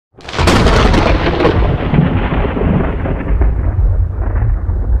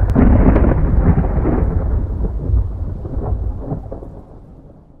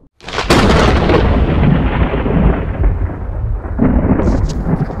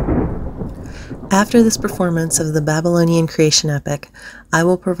After this performance of the Babylonian Creation Epic, I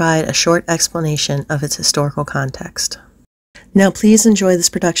will provide a short explanation of its historical context. Now please enjoy this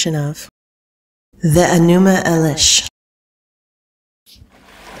production of the Enuma Elish.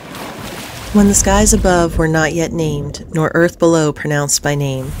 When the skies above were not yet named, nor earth below pronounced by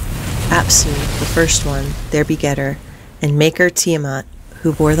name, Apsu, the first one, their begetter, and maker Tiamat,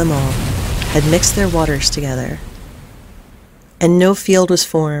 who bore them all, had mixed their waters together. And no field was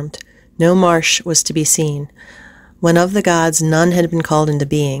formed, no marsh was to be seen, when of the gods none had been called into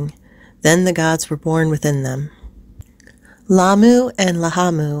being. Then the gods were born within them. Lamu and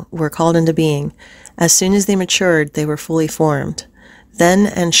Lahamu were called into being. As soon as they matured, they were fully formed. Then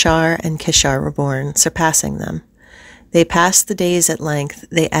Anshar and Kishar were born, surpassing them. They passed the days at length,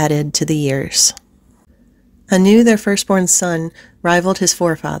 they added to the years. Anu, their firstborn son, rivaled his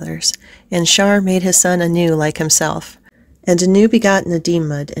forefathers. Anshar made his son Anu like himself. And Anu begot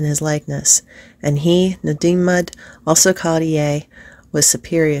Nadimud in his likeness, and he, Nadimud, also called Ea, was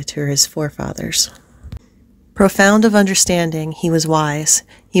superior to his forefathers. Profound of understanding, he was wise.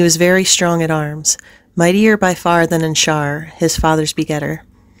 He was very strong at arms, mightier by far than Anshar, his father's begetter.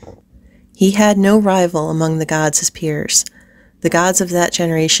 He had no rival among the gods his peers. The gods of that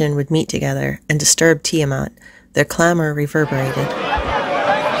generation would meet together and disturb Tiamat. Their clamor reverberated.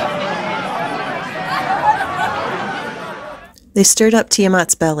 They stirred up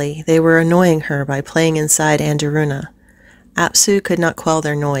Tiamat's belly. They were annoying her by playing inside Anderuna. Apsu could not quell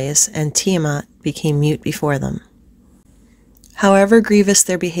their noise, and Tiamat became mute before them. However grievous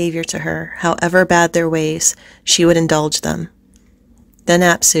their behavior to her, however bad their ways, she would indulge them. Then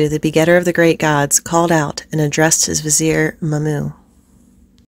Apsu, the begetter of the great gods, called out and addressed his vizier Mamu.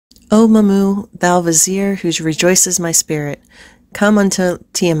 O Mamu, thou vizier whose rejoices my spirit, come unto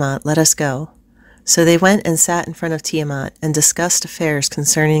Tiamat, let us go. So they went and sat in front of Tiamat and discussed affairs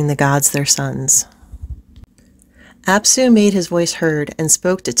concerning the gods their sons. Apsu made his voice heard and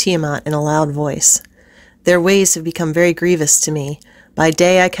spoke to Tiamat in a loud voice. Their ways have become very grievous to me. By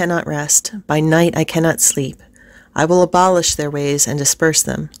day I cannot rest, by night I cannot sleep. I will abolish their ways and disperse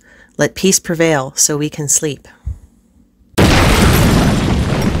them. Let peace prevail so we can sleep.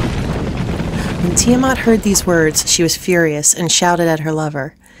 When Tiamat heard these words, she was furious and shouted at her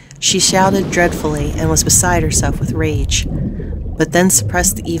lover. She shouted dreadfully and was beside herself with rage, but then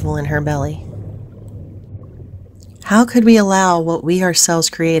suppressed the evil in her belly. How could we allow what we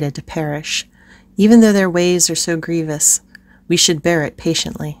ourselves created to perish? Even though their ways are so grievous, we should bear it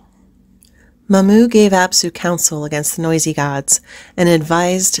patiently. Mamu gave Apsu counsel against the noisy gods, and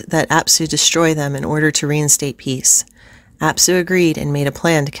advised that Apsu destroy them in order to reinstate peace. Apsu agreed and made a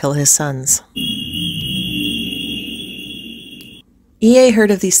plan to kill his sons. Ea heard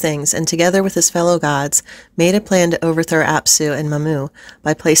of these things, and together with his fellow gods, made a plan to overthrow Apsu and Mamu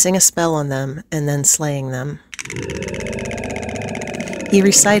by placing a spell on them and then slaying them. He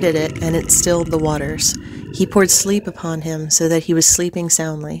recited it, and it stilled the waters. He poured sleep upon him so that he was sleeping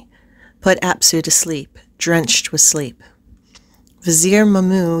soundly. Put Apsu to sleep, drenched with sleep. Vizier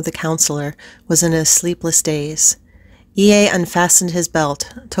Mamu, the counselor, was in a sleepless daze. Ea unfastened his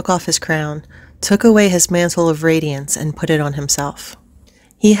belt, took off his crown, took away his mantle of radiance, and put it on himself.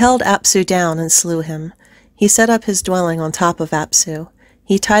 He held Apsu down and slew him. He set up his dwelling on top of Apsu.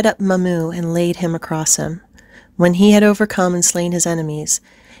 He tied up Mamu and laid him across him. When he had overcome and slain his enemies,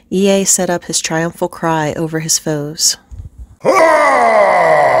 Ea set up his triumphal cry over his foes.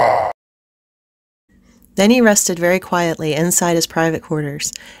 Then he rested very quietly inside his private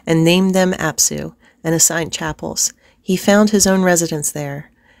quarters, and named them Apsu, and assigned chapels. He found his own residence there,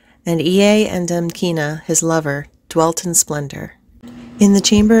 and Ea and Damkina, his lover, dwelt in splendor. In the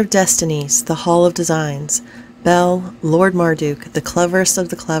Chamber of Destinies, the Hall of Designs, Bel, Lord Marduk, the cleverest of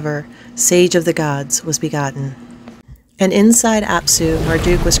the clever, sage of the gods, was begotten. And inside Apsu,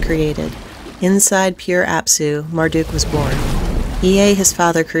 Marduk was created. Inside pure Apsu, Marduk was born. Ea, his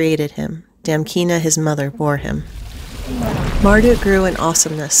father, created him. Damkina, his mother, bore him. Marduk grew in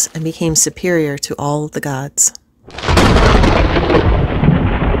awesomeness and became superior to all the gods.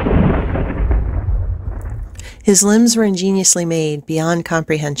 His limbs were ingeniously made, beyond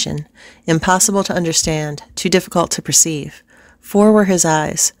comprehension, impossible to understand, too difficult to perceive. 4 were his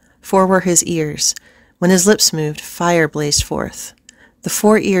eyes, 4 were his ears. When his lips moved, fire blazed forth. The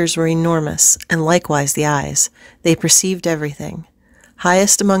 4 ears were enormous, and likewise the eyes. They perceived everything.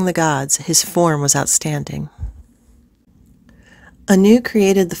 Highest among the gods, his form was outstanding. Anu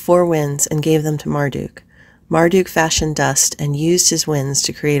created the 4 winds and gave them to Marduk. Marduk fashioned dust and used his winds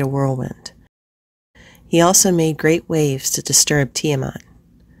to create a whirlwind. He also made great waves to disturb Tiamat.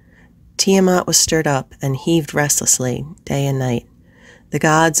 Tiamat was stirred up and heaved restlessly day and night. The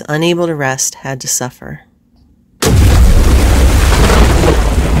gods, unable to rest, had to suffer.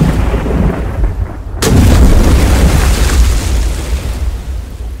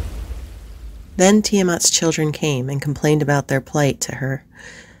 Then Tiamat's children came and complained about their plight to her,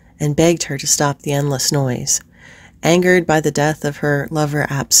 and begged her to stop the endless noise. Angered by the death of her lover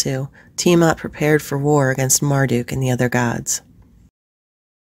Apsu, Tiamat prepared for war against Marduk and the other gods.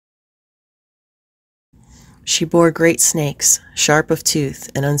 She bore great snakes, sharp of tooth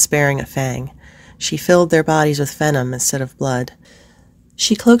and unsparing of fang. She filled their bodies with venom instead of blood.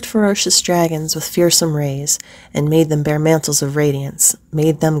 She cloaked ferocious dragons with fearsome rays, and made them bear mantles of radiance,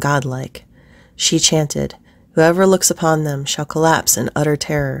 made them godlike. She chanted, "Whoever looks upon them shall collapse in utter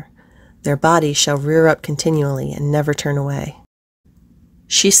terror. Their bodies shall rear up continually and never turn away."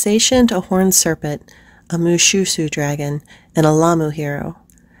 She stationed a horned serpent, a Mushusu dragon, and a Lamu hero,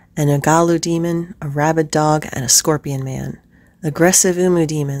 and a Galu demon, a rabid dog, and a scorpion man, aggressive Umu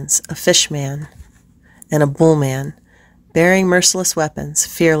demons, a fish man, and a bull man, bearing merciless weapons,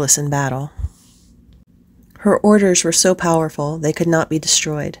 fearless in battle. Her orders were so powerful they could not be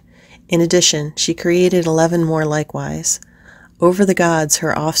destroyed. In addition, she created 11 more likewise. Over the gods,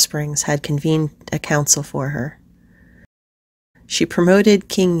 her offsprings had convened a council for her. She promoted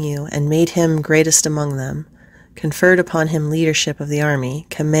King Yu and made him greatest among them, conferred upon him leadership of the army,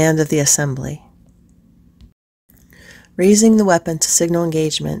 command of the assembly. Raising the weapon to signal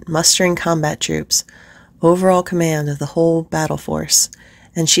engagement, mustering combat troops, overall command of the whole battle force,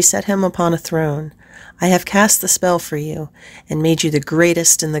 and she set him upon a throne. "I have cast the spell for you, and made you the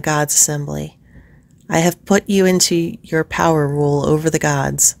greatest in the gods' assembly. I have put you into your power rule over the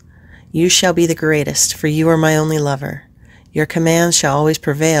gods. You shall be the greatest, for you are my only lover. Your commands shall always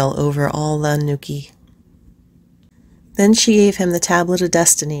prevail over all the Anuki." Then she gave him the tablet of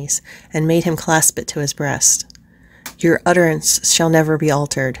destinies, and made him clasp it to his breast. "Your utterance shall never be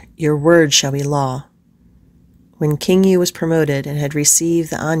altered. Your word shall be law." When King Yu was promoted and had received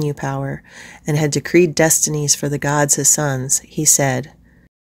the Anu power, and had decreed destinies for the gods his sons, he said,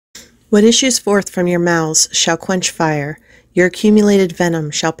 "What issues forth from your mouths shall quench fire. Your accumulated venom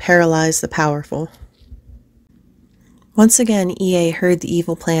shall paralyze the powerful." Once again Ea heard the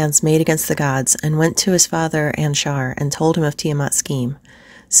evil plans made against the gods, and went to his father Anshar and told him of Tiamat's scheme.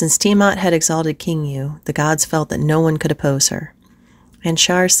 Since Tiamat had exalted King Yu, the gods felt that no one could oppose her.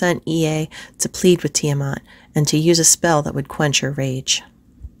 Anshar sent Ea to plead with Tiamat, and to use a spell that would quench her rage.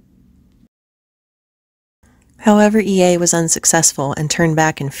 However, Ea was unsuccessful and turned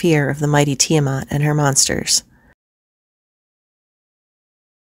back in fear of the mighty Tiamat and her monsters.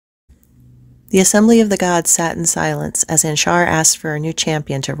 The assembly of the gods sat in silence as Anshar asked for a new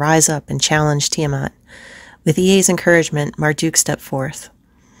champion to rise up and challenge Tiamat. With Ea's encouragement, Marduk stepped forth.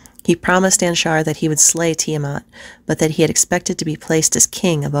 He promised Anshar that he would slay Tiamat, but that he had expected to be placed as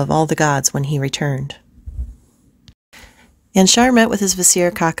king above all the gods when he returned. Anshar met with his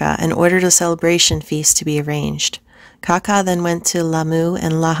vizier Kaka and ordered a celebration feast to be arranged. Kaka then went to Lamu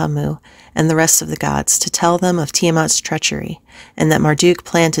and Lahamu and the rest of the gods to tell them of Tiamat's treachery, and that Marduk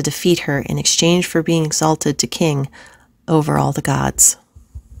planned to defeat her in exchange for being exalted to king over all the gods.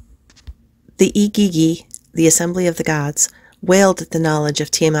 The Igigi, the assembly of the gods, wailed at the knowledge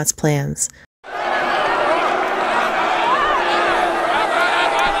of Tiamat's plans.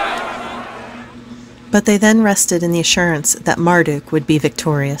 But they then rested in the assurance that Marduk would be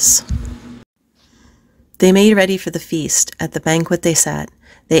victorious. They made ready for the feast. At the banquet they sat.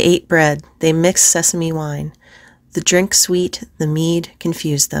 They ate bread. They mixed sesame wine. The drink sweet, the mead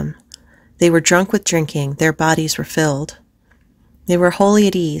confused them. They were drunk with drinking. Their bodies were filled. They were wholly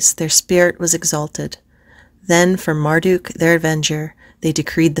at ease. Their spirit was exalted. Then, for Marduk, their avenger, they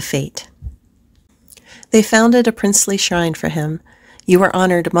decreed the fate. They founded a princely shrine for him. "You are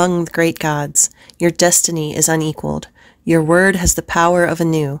honored among the great gods. Your destiny is unequaled. Your word has the power of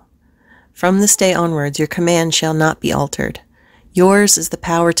Anu. From this day onwards your command shall not be altered. Yours is the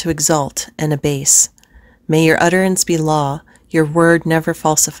power to exalt and abase. May your utterance be law, your word never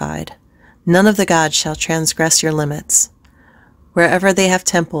falsified. None of the gods shall transgress your limits. Wherever they have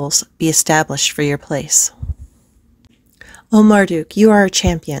temples, be established for your place." "O Marduk, you are our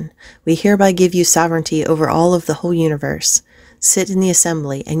champion. We hereby give you sovereignty over all of the whole universe. Sit in the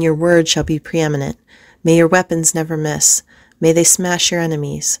assembly, and your word shall be preeminent. May your weapons never miss. May they smash your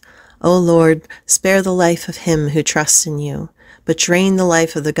enemies. O Lord, spare the life of him who trusts in you, but drain the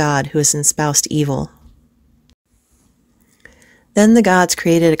life of the god who has espoused evil." Then the gods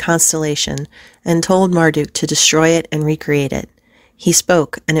created a constellation, and told Marduk to destroy it and recreate it. He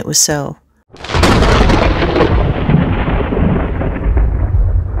spoke, and it was so.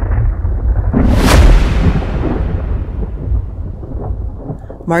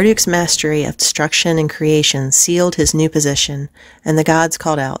 Marduk's mastery of destruction and creation sealed his new position, and the gods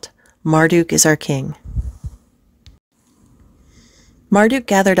called out, "Marduk is our king." Marduk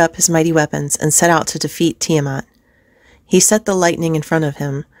gathered up his mighty weapons and set out to defeat Tiamat. He set the lightning in front of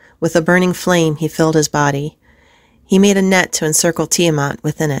him. With a burning flame he filled his body. He made a net to encircle Tiamat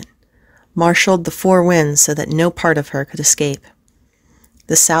within it, marshaled the four winds so that no part of her could escape: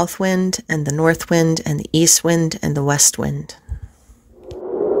 the south wind, and the north wind, and the east wind, and the west wind.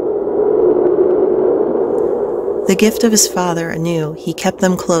 The gift of his father anew, he kept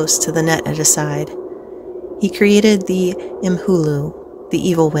them close to the net at his side. He created the Imhulu, the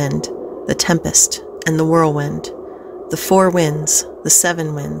evil wind, the tempest, and the whirlwind, the four winds, the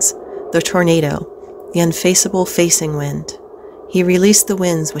seven winds, the tornado, the unfaceable facing wind. He released the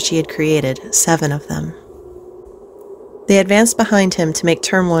winds which he had created, 7 of them. They advanced behind him to make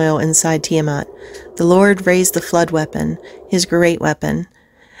turmoil inside Tiamat. The Lord raised the flood weapon, his great weapon,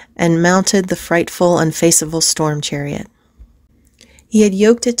 and mounted the frightful, unfaceable storm chariot. He had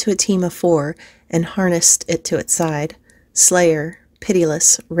yoked it to a team of 4 and harnessed it to its side: slayer,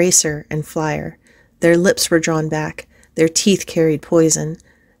 pitiless, racer, and flyer. Their lips were drawn back, their teeth carried poison.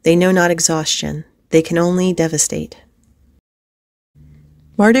 They know not exhaustion, they can only devastate.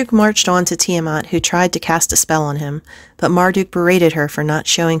 Marduk marched on to Tiamat, who tried to cast a spell on him, but Marduk berated her for not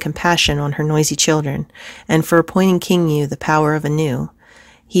showing compassion on her noisy children, and for appointing Kingu the power of Anu.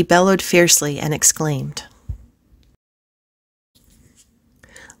 He bellowed fiercely and exclaimed,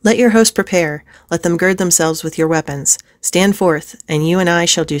 "Let your host prepare, let them gird themselves with your weapons. Stand forth, and you and I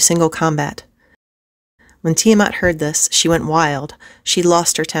shall do single combat." When Tiamat heard this, she went wild. She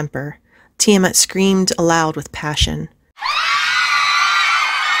lost her temper. Tiamat screamed aloud with passion.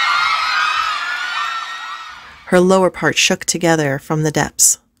 Her lower part shook together from the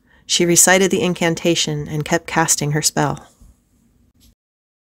depths. She recited the incantation and kept casting her spell.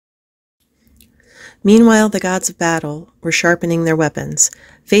 Meanwhile, the gods of battle were sharpening their weapons.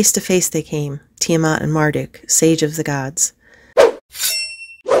 Face to face they came, Tiamat and Marduk, sage of the gods.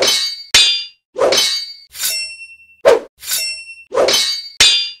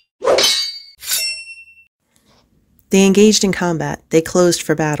 They engaged in combat. They closed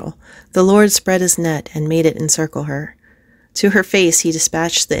for battle. The Lord spread his net and made it encircle her. To her face he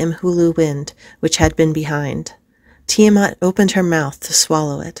dispatched the Imhulu wind, which had been behind. Tiamat opened her mouth to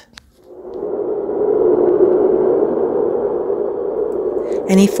swallow it.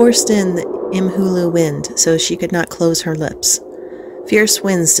 And he forced in the Imhulu wind so she could not close her lips. Fierce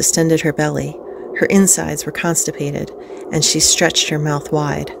winds distended her belly. Her insides were constipated, and she stretched her mouth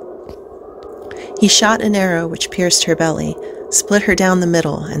wide. He shot an arrow which pierced her belly, split her down the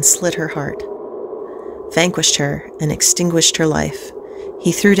middle, and slit her heart. Vanquished her and extinguished her life.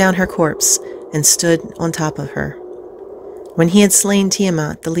 He threw down her corpse and stood on top of her. When he had slain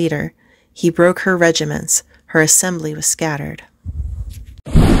Tiamat, the leader, he broke her regiments. Her assembly was scattered.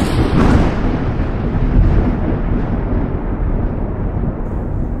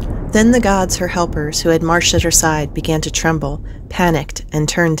 Then the gods, her helpers, who had marched at her side, began to tremble, panicked, and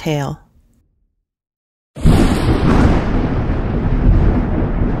turned tail.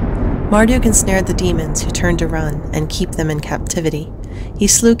 Marduk ensnared the demons, who turned to run and keep them in captivity. He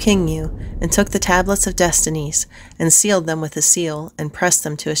slew Kingu and took the tablets of destinies and sealed them with a seal and pressed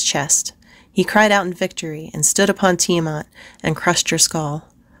them to his chest. He cried out in victory and stood upon Tiamat and crushed her skull.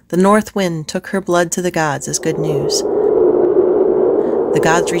 The north wind took her blood to the gods as good news. The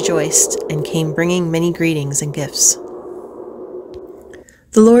gods rejoiced and came bringing many greetings and gifts.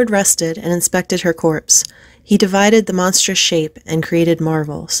 The Lord rested and inspected her corpse. He divided the monstrous shape and created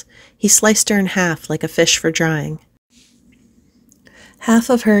marvels. He sliced her in half like a fish for drying. Half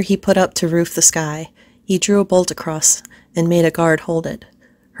of her he put up to roof the sky. He drew a bolt across and made a guard hold it.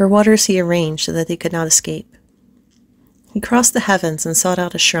 Her waters he arranged so that they could not escape. He crossed the heavens and sought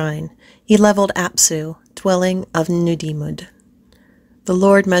out a shrine. He leveled Apsu, dwelling of Nudimud. The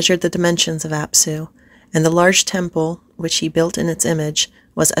Lord measured the dimensions of Apsu, and the large temple which he built in its image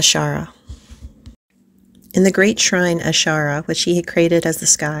was Ashara. In the great shrine Ashara, which he had created as the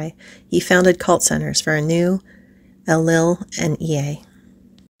sky, he founded cult centers for Anu, Enlil, and Ea.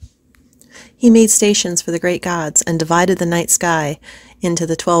 He made stations for the great gods and divided the night sky into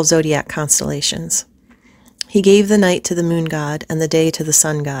the 12 zodiac constellations. He gave the night to the moon god and the day to the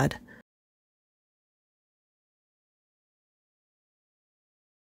sun god.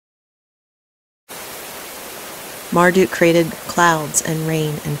 Marduk created clouds and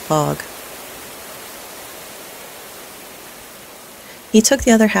rain and fog. He took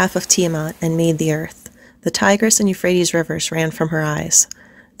the other half of Tiamat and made the earth. The Tigris and Euphrates rivers ran from her eyes.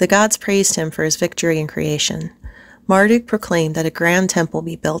 The gods praised him for his victory in creation. Marduk proclaimed that a grand temple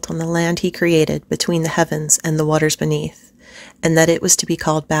be built on the land he created between the heavens and the waters beneath, and that it was to be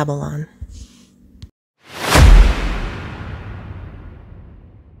called Babylon.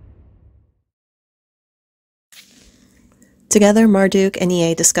 Together, Marduk and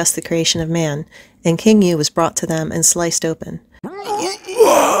Ea discussed the creation of man, and King Yu was brought to them and sliced open.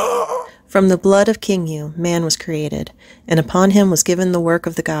 From the blood of King Yu, man was created, and upon him was given the work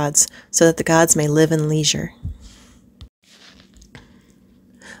of the gods, so that the gods may live in leisure.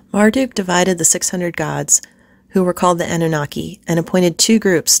 Marduk divided the 600 gods, who were called the Anunnaki, and appointed 2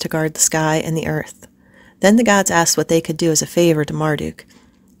 groups to guard the sky and the earth. Then the gods asked what they could do as a favor to Marduk,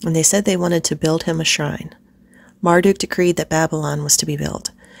 and they said they wanted to build him a shrine. Marduk decreed that Babylon was to be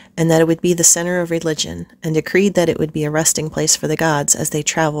built, and that it would be the center of religion, and decreed that it would be a resting place for the gods as they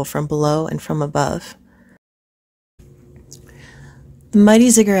travel from below and from above. The mighty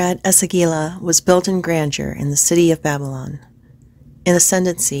ziggurat Esagila was built in grandeur in the city of Babylon. In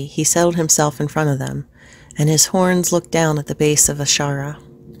ascendancy, he settled himself in front of them, and his horns looked down at the base of Ashara.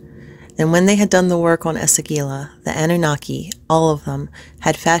 And when they had done the work on Esagila, the Anunnaki, all of them,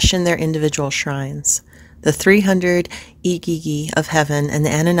 had fashioned their individual shrines. The 300 Igigi of heaven and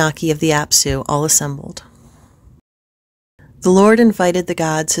the Anunnaki of the Apsu all assembled. The Lord invited the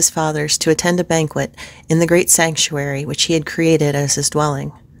gods, his fathers, to attend a banquet in the great sanctuary which he had created as his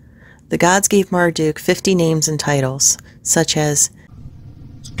dwelling. The gods gave Marduk 50 names and titles, such as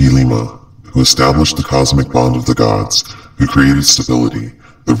Gilima, who established the cosmic bond of the gods, who created stability,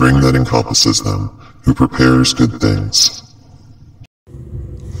 the ring that encompasses them, who prepares good things.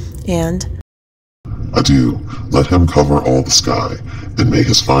 And Adu, let him cover all the sky, and may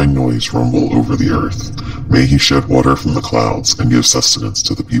his fine noise rumble over the earth. May he shed water from the clouds, and give sustenance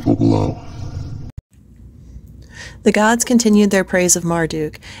to the people below. the gods continued their praise of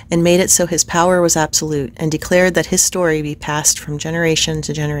Marduk, and made it so his power was absolute, and declared that his story be passed from generation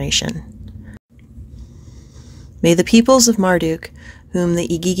to generation. May the peoples of Marduk, whom the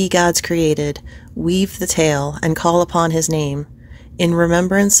Igigi gods created, weave the tale and call upon his name, in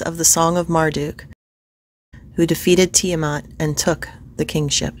remembrance of the song of Marduk, who defeated Tiamat and took the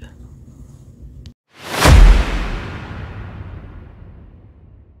kingship.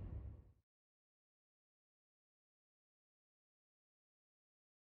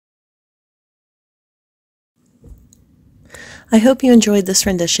 I hope you enjoyed this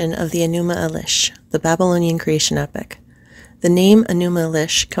rendition of the Enuma Elish, the Babylonian Creation Epic. The name Enuma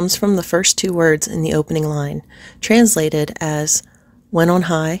Elish comes from the first 2 words in the opening line, translated as when on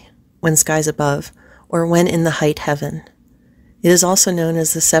high, when skies above, or when in the height heaven. It is also known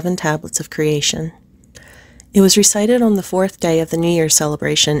as the 7 tablets of creation. It was recited on the 4th day of the New Year's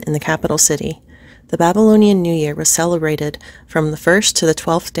celebration in the capital city. The Babylonian New Year was celebrated from the 1st to the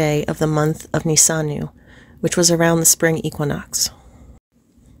 12th day of the month of Nisanu, which was around the spring equinox.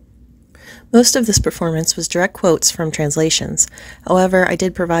 Most of this performance was direct quotes from translations. However, I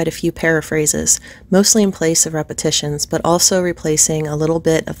did provide a few paraphrases, mostly in place of repetitions, but also replacing a little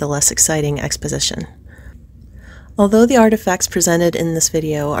bit of the less exciting exposition. Although the artifacts presented in this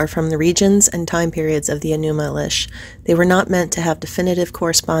video are from the regions and time periods of the Enuma Elish, they were not meant to have definitive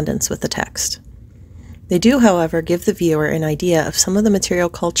correspondence with the text. They do, however, give the viewer an idea of some of the material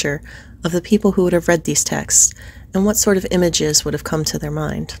culture of the people who would have read these texts, and what sort of images would have come to their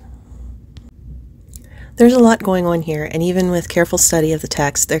mind. There's a lot going on here, and even with careful study of the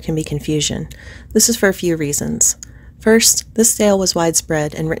text, there can be confusion. This is for a few reasons. First, this tale was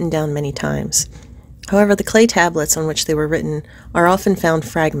widespread and written down many times. However, the clay tablets on which they were written are often found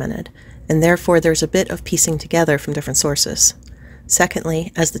fragmented, and therefore there's a bit of piecing together from different sources.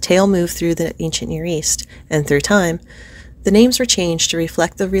 Secondly, as the tale moved through the ancient Near East, and through time, the names were changed to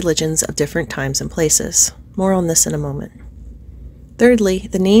reflect the religions of different times and places. More on this in a moment. Thirdly,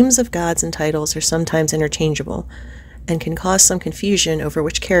 the names of gods and titles are sometimes interchangeable, and can cause some confusion over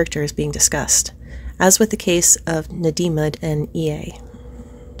which character is being discussed, as with the case of Nadimud and Ea.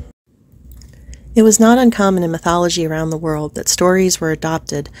 It was not uncommon in mythology around the world that stories were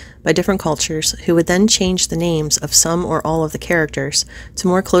adopted by different cultures who would then change the names of some or all of the characters to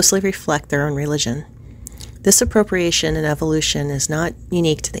more closely reflect their own religion. This appropriation and evolution is not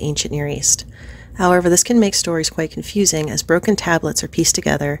unique to the ancient Near East. However, this can make stories quite confusing as broken tablets are pieced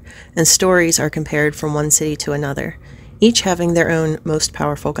together and stories are compared from one city to another, each having their own most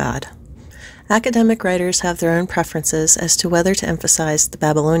powerful god. Academic writers have their own preferences as to whether to emphasize the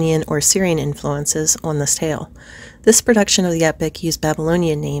Babylonian or Assyrian influences on this tale. This production of the epic used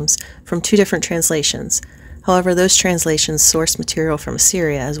Babylonian names from 2 different translations. However, those translations sourced material from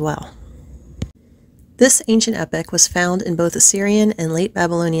Assyria as well. This ancient epic was found in both Assyrian and late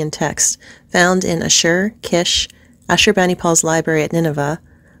Babylonian texts found in Ashur, Kish, Ashurbanipal's library at Nineveh,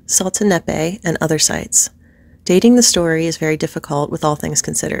 Sultaneppe, and other sites. Dating the story is very difficult with all things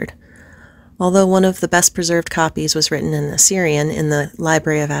considered. Although one of the best preserved copies was written in Assyrian in the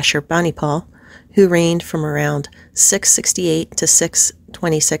library of Ashurbanipal, who reigned from around 668 to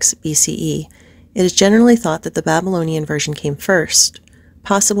 626 BCE, it is generally thought that the Babylonian version came first,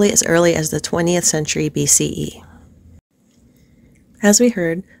 possibly as early as the 20th century BCE. As we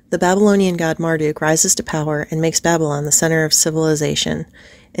heard, the Babylonian god Marduk rises to power and makes Babylon the center of civilization.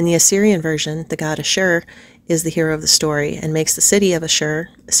 In the Assyrian version, the god Ashur is the hero of the story and makes the city of Ashur,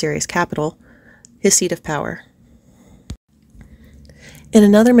 Assyria's capital, his seat of power. In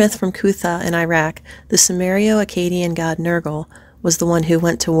another myth from Kutha in Iraq, the Sumerio-Akkadian god Nergal was the one who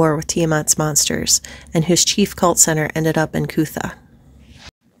went to war with Tiamat's monsters, and whose chief cult center ended up in Kutha.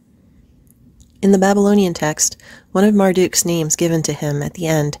 In the Babylonian text, one of Marduk's names given to him at the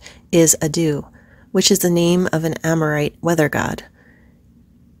end is Adu, which is the name of an Amorite weather god.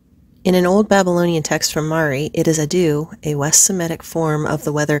 In an old Babylonian text from Mari, it is Adu, a West Semitic form of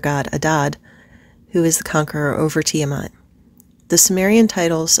the weather god Adad, who is the conqueror over Tiamat. The Sumerian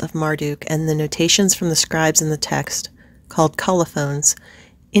titles of Marduk and the notations from the scribes in the text, called colophons,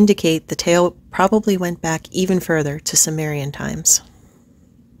 indicate the tale probably went back even further to Sumerian times.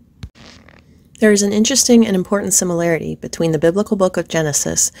 There is an interesting and important similarity between the biblical book of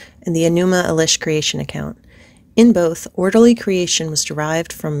Genesis and the Enuma Elish creation account. In both, orderly creation was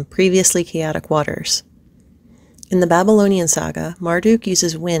derived from previously chaotic waters. In the Babylonian saga, Marduk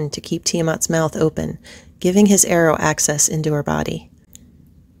uses wind to keep Tiamat's mouth open, giving his arrow access into her body.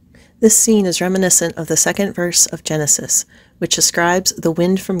 This scene is reminiscent of the second verse of Genesis, which describes the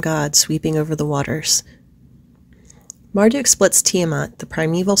wind from God sweeping over the waters. Marduk splits Tiamat, the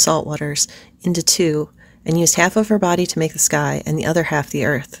primeval salt waters, into two, and used half of her body to make the sky and the other half the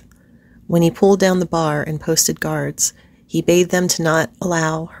earth. When he pulled down the bar and posted guards, he bade them to not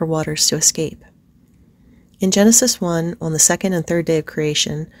allow her waters to escape. In Genesis 1, on the second and third day of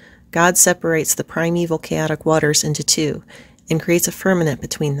creation, God separates the primeval chaotic waters into two and creates a firmament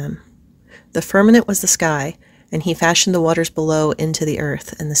between them. The firmament was the sky, and he fashioned the waters below into the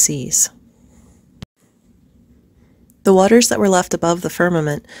earth and the seas. The waters that were left above the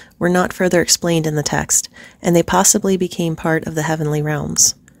firmament were not further explained in the text, and they possibly became part of the heavenly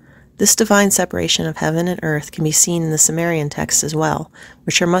realms. This divine separation of heaven and earth can be seen in the Sumerian texts as well,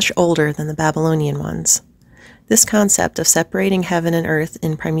 which are much older than the Babylonian ones. This concept of separating heaven and earth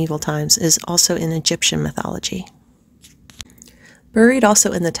in primeval times is also in Egyptian mythology. Buried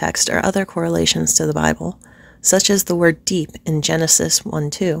also in the text are other correlations to the Bible, such as the word deep in Genesis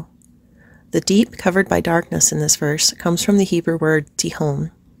 1:2. The deep covered by darkness in this verse comes from the Hebrew word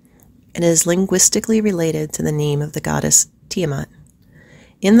Tihom, and is linguistically related to the name of the goddess Tiamat.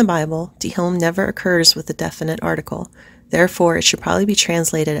 In the Bible, Tihom never occurs with a definite article, therefore it should probably be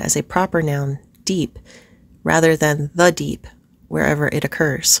translated as a proper noun, deep, rather than the deep, wherever it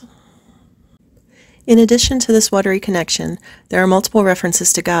occurs. In addition to this watery connection, there are multiple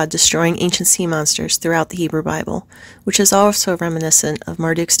references to God destroying ancient sea monsters throughout the Hebrew Bible, which is also reminiscent of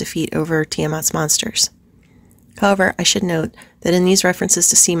Marduk's defeat over Tiamat's monsters. However, I should note that in these references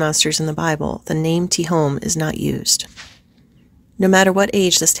to sea monsters in the Bible, the name Tihom is not used. No matter what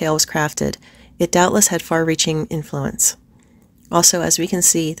age this tale was crafted, it doubtless had far-reaching influence. Also, as we can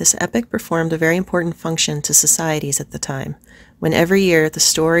see, this epic performed a very important function to societies at the time, when every year the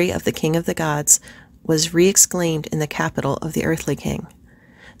story of the King of the Gods was re-exclaimed in the capital of the earthly king.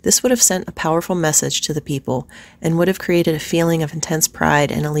 This would have sent a powerful message to the people and would have created a feeling of intense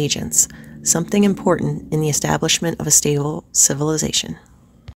pride and allegiance, something important in the establishment of a stable civilization.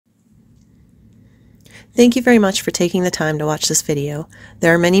 Thank you very much for taking the time to watch this video.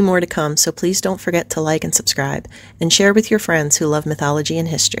 There are many more to come, so please don't forget to like and subscribe, and share with your friends who love mythology and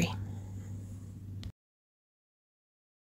history.